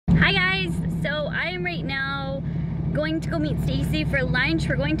am right now going to go meet Stacy for lunch.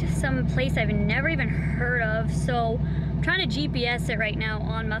 We're going to some place I've never even heard of, so I'm trying to GPS it right now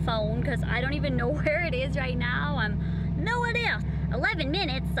on my phone because I don't even know where it is right now. No idea. 11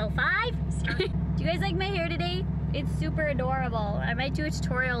 minutes, so 5. Do you guys like my hair today? It's super adorable. I might do a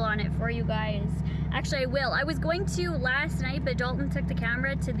tutorial on it for you guys. Actually, I will. I was going to last night, but Dalton took the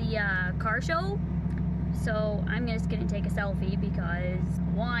camera to the car show. So I'm just gonna take a selfie because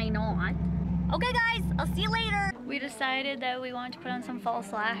why not? Okay guys, I'll see you later. We decided that we wanted to put on some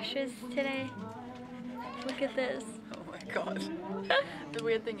false lashes today. Look at this. Oh my god. The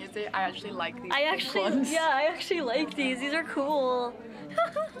weird thing is I actually like these I ones. actually like these. These are cool.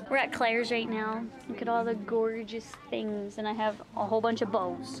 We're at Claire's right now. Look at all the gorgeous things, and I have a whole bunch of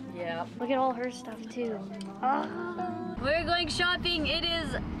bows. Yeah. Look at all her stuff too. Oh. We're going shopping. It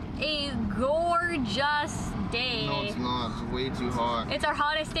is a gorgeous day. No, it's not. It's way too hot. It's our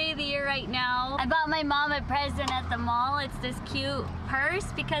hottest day of the year right now. I bought my mom a present at the mall. It's this cute purse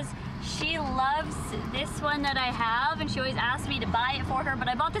because she loves this one that I have, and she always asks me to buy it for her, but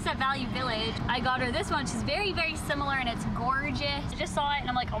I bought this at Value Village. I got her this one, which is very, very similar, and it's gorgeous. I just saw it, and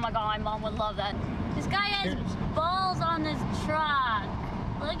I'm like, oh my god, my mom would love that. This guy has balls on this truck.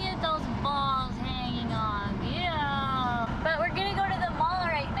 Look at those balls hanging on. Yeah. But we're gonna go to the mall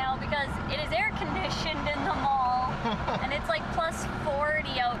right now because it is air conditioned in the mall, and it's like plus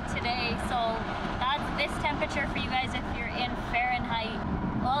 40 out today, so that's this temperature for you guys if you're in Fahrenheit.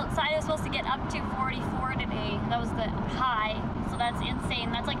 Well, outside is supposed to get up to 44 today. That was the high, so that's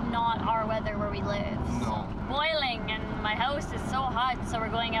insane. That's like not our weather where we live. No. Boiling, and my house is so hot, so we're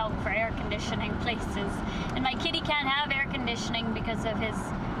going out for air conditioning places. And my kitty can't have air conditioning because of his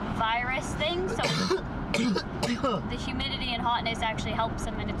virus thing, so the humidity and hotness actually helps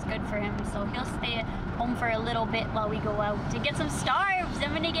him, and it's good for him. So he'll stay at home for a little bit while we go out to get some starves.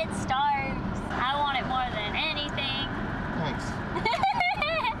 I'm gonna get starves. I want it more than anything. Thanks.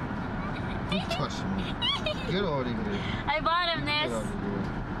 Don't touch me. Get out of here. I bought him Get this out of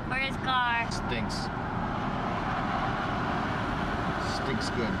here. for his car. Stinks. Stinks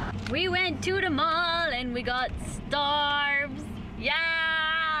good. We went to the mall and we got starves.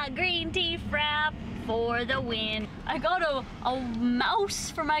 Yeah, green tea frap for the win. I got a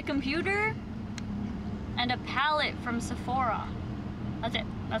mouse for my computer and a palette from Sephora. That's it.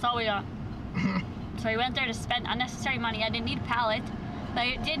 That's all we got. So we went there to spend unnecessary money. I didn't need a palette, but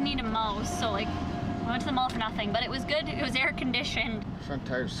I did need a mouse. So like, I went to the mall for nothing, but it was good. It was air conditioned. Front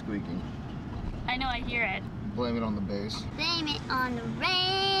tire's squeaking. I know, I hear it. Blame it on the bass. Blame it on the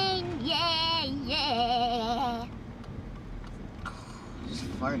rain, yeah, yeah. Just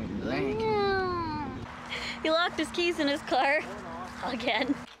farted blank. He locked his keys in his car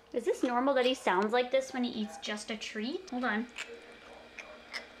again. Is this normal that he sounds like this when he eats just a treat? Hold on.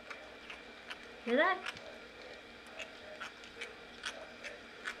 Hear that?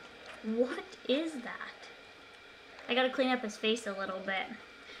 What is that? I gotta clean up his face a little bit.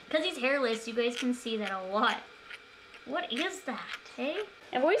 Because he's hairless, you guys can see that a lot. What is that, hey?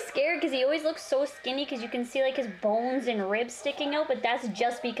 I'm always scared because he always looks so skinny because you can see like his bones and ribs sticking out, but that's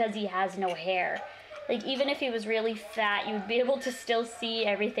just because he has no hair. Like even if he was really fat, you would be able to still see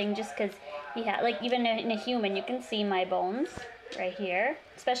everything just because he had, like even in a human, you can see my bones right here.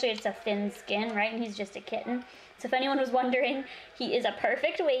 Especially it's a thin skin, right? And he's just a kitten. So if anyone was wondering, he is a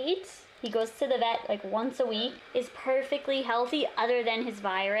perfect weight. He goes to the vet like once a week, is perfectly healthy other than his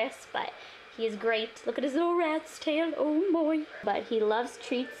virus, but he is great. Look at his little rat's tail, oh boy. But he loves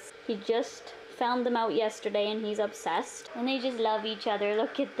treats. He just found them out yesterday and he's obsessed. And they just love each other,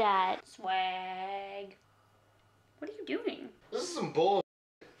 look at that. Swag. What are you doing? This is some bull.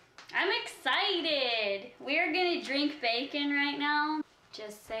 I'm excited. We're gonna drink bacon right now.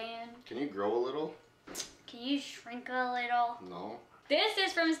 Just saying. Can you grow a little? Can you shrink a little? No. This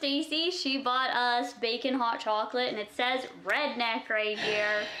is from Stacy. She bought us bacon hot chocolate and it says Redneck right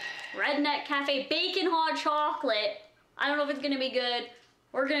here. Redneck Cafe bacon hot chocolate. I don't know if it's gonna be good.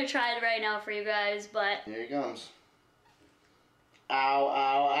 We're gonna try it right now for you guys, but. Here he comes. Ow, ow,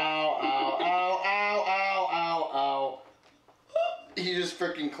 ow, ow, ow, ow, ow, ow, ow. He just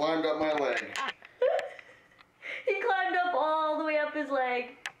freaking climbed up my leg. He climbed up all the way up his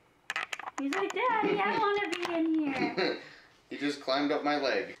leg. He's like, Daddy, I wanna be in here. He just climbed up my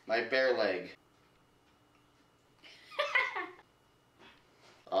leg. My bare leg.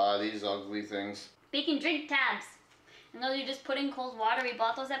 These ugly things. Bacon drink tabs. And those you just put in cold water. We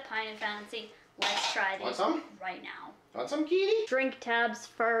bought those at Pine and Fancy. Let's try this Want some? right now. Want some, kitty? Drink tabs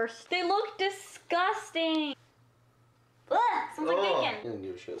first. They look disgusting. Ugh, sounds like bacon. He doesn't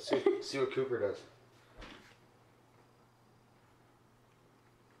give a shit. See what Cooper does.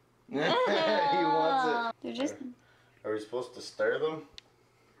 He wants They're just... Are we supposed to stir them?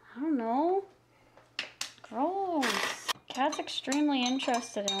 I don't know. Gross. Cat's extremely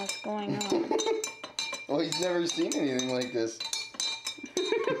interested in what's going on. Well, he's never seen anything like this.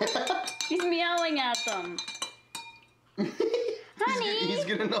 He's meowing at them. Honey! He's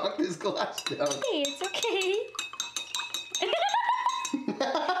gonna knock this glass down. Hey, it's okay.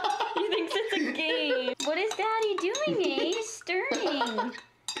 He thinks it's a game. What is Daddy doing, eh? He's stirring.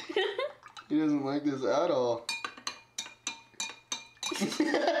 He doesn't like this at all.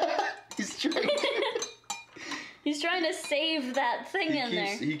 He's trying to save that thing in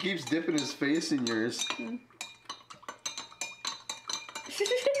there. He keeps dipping his face in yours.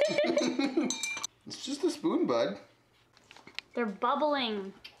 It's just a spoon, bud. They're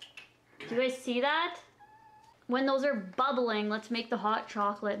bubbling. Do you guys see that? When those are bubbling, let's make the hot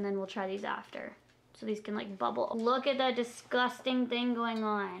chocolate and then we'll try these after. So these can like bubble. Look at that disgusting thing going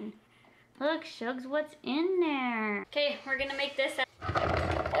on. Look, Shugs, what's in there? Okay, we're gonna make this.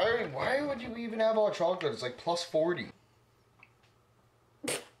 Why would you even have hot chocolate? It's like plus 40.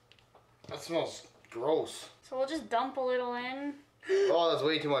 That smells gross. So we'll just dump a little in. Oh, that's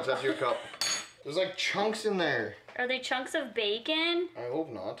way too much. That's your cup. There's like chunks in there. Are they chunks of bacon? I hope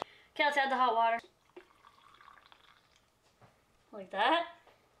not. Okay, let's add the hot water. Like that?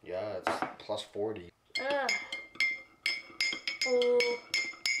 Yeah, it's plus 40. Ugh. Oh.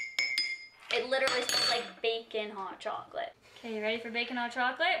 It literally smells like bacon hot chocolate. Okay, you ready for bacon hot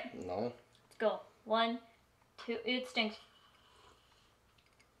chocolate? No. Let's go. 1, 2, it stinks.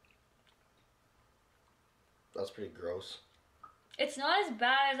 That's pretty gross. It's not as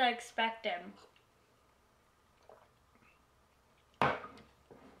bad as I expected.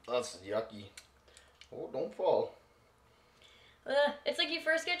 That's yucky. Oh, don't fall. Ugh. It's like you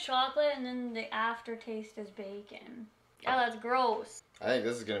first get chocolate and then the aftertaste is bacon. Oh, that's gross. I think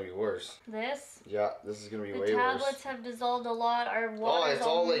this is gonna be worse. This? Yeah, this is gonna be way worse. The tablets have dissolved a lot. Our water's it's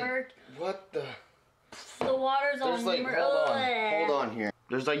all like, murky. what the? The water's all There's like, hold on here.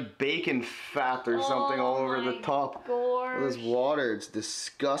 There's like bacon fat or something all over the top of this water. It's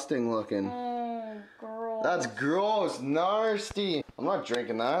disgusting looking. Oh, gross. That's gross, nasty. I'm not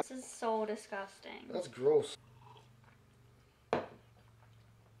drinking that. This is so disgusting. That's gross.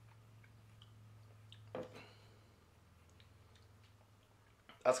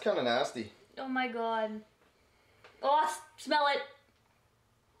 That's kind of nasty. Oh my god. Oh, smell it.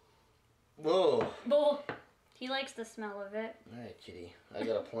 Whoa. Oh, he likes the smell of it. Alright, kitty. I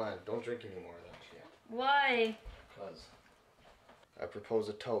got a plan. Don't drink any more of that shit. Why? Because I propose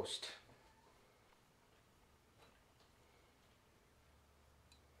a toast.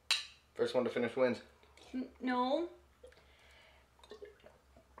 First one to finish wins. No.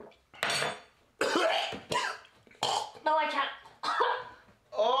 No, I can't.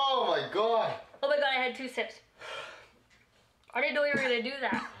 Oh my god. Oh my god, I had 2 sips. I didn't know you were gonna do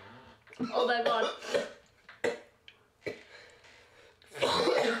that. Oh my god.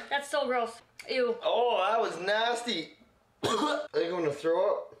 That's so gross. Ew. Oh, that was nasty. Are you going to throw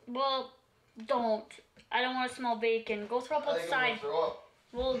up? Well, don't. I don't want to smell bacon. Go throw up I think I'm outside. gonna throw up.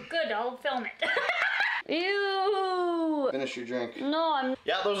 Well, good. I'll film it. Ew. Finish your drink. No, I'm...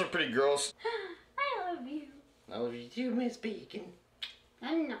 Yeah, those are pretty gross. I love you. I love you too, Miss Bacon.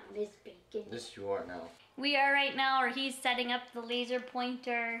 I'm not Miss Bacon. Yes, you are now. We are right now, or he's setting up the laser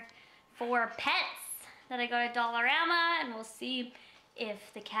pointer for pets that I got at Dollarama, and we'll see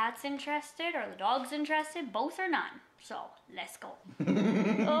if the cat's interested or the dog's interested, both or none. So, let's go.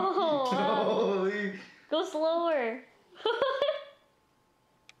 Oh, Holy. Go slower.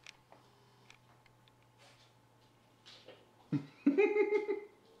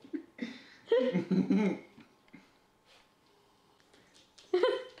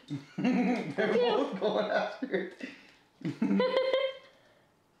 They're both going after it.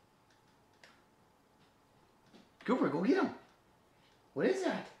 Cooper, go get him. What is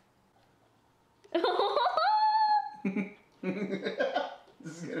that?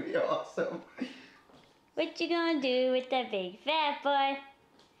 This is gonna be awesome. What you gonna do with that big fat boy?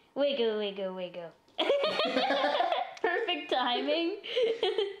 Wiggle, wiggle, wiggle. Perfect timing.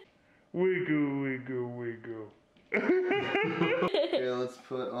 Wiggle, wiggle, wiggle. Okay, let's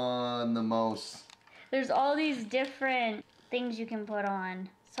put on the mouse. There's all these different things you can put on.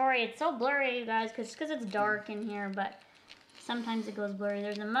 Sorry, it's so blurry, you guys, because it's dark in here, but sometimes it goes blurry.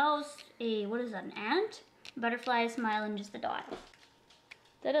 There's a mouse, what is that, an ant? Butterfly, a smile, and just a dot.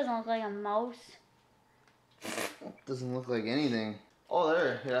 That doesn't look like a mouse. Doesn't look like anything. Oh,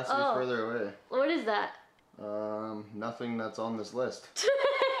 there. It has to be further away. What is that? Nothing that's on this list.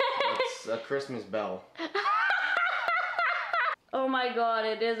 It's a Christmas bell. Oh my god,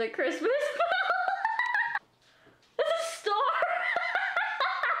 it is a Christmas bell.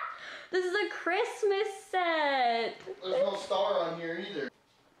 This is a Christmas set. There's no star on here either.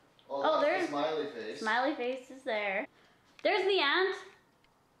 Oh, there's the smiley face. Smiley face is there. There's the ant.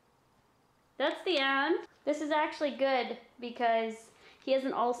 That's the ant. This is actually good because he has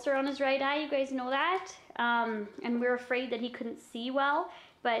an ulcer on his right eye. You guys know that? And we're afraid that he couldn't see well,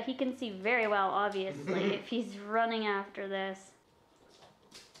 but he can see very well, obviously, if he's running after this.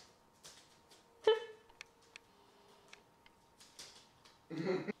 Get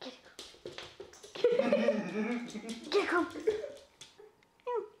him.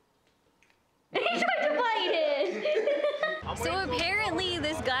 He tried to bite it. So apparently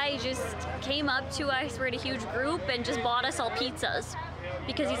this guy just came up to us, we're in a huge group, and just bought us all pizzas.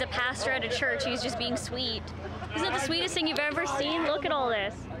 Because he's a pastor at a church, he's just being sweet. Isn't that the sweetest thing you've ever seen? Look at all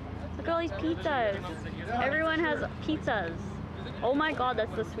this. Look at all these pizzas. Everyone has pizzas. Oh my god,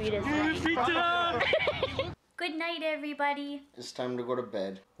 that's the sweetest thing. Pizza! Good night, everybody. It's time to go to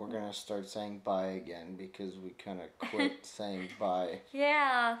bed. We're gonna start saying bye again because we kind of quit saying bye.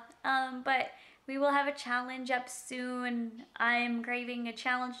 Yeah, but we will have a challenge up soon. I'm craving a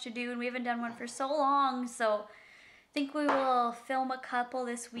challenge to do, and we haven't done one for so long, so I think we will film a couple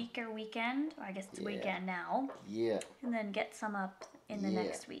this week or weekend. Or I guess it's weekend now. Yeah. And then get some up in the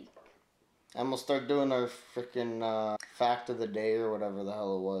next week. And we'll start doing our freaking fact of the day or whatever the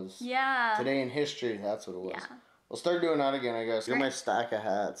hell it was. Yeah. Today in history, that's what it was. Yeah. We'll start doing that again, I guess. Look at my stack of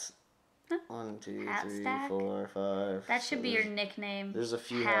hats. Huh? 1, 2, Hat 3, stack? 4, 5. That should be your nickname. There's a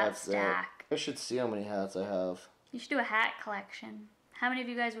few hat hats stack. I should see how many hats I have. You should do a hat collection. How many of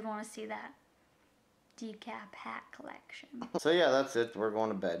you guys would want to see that? Decap hat collection. So yeah, that's it. We're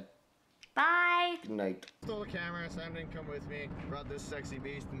going to bed. Bye. Good night. Stole the camera. Sam didn't come with me. Brought this sexy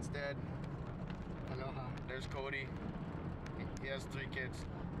beast instead. Aloha. There's Cody. He has 3 kids.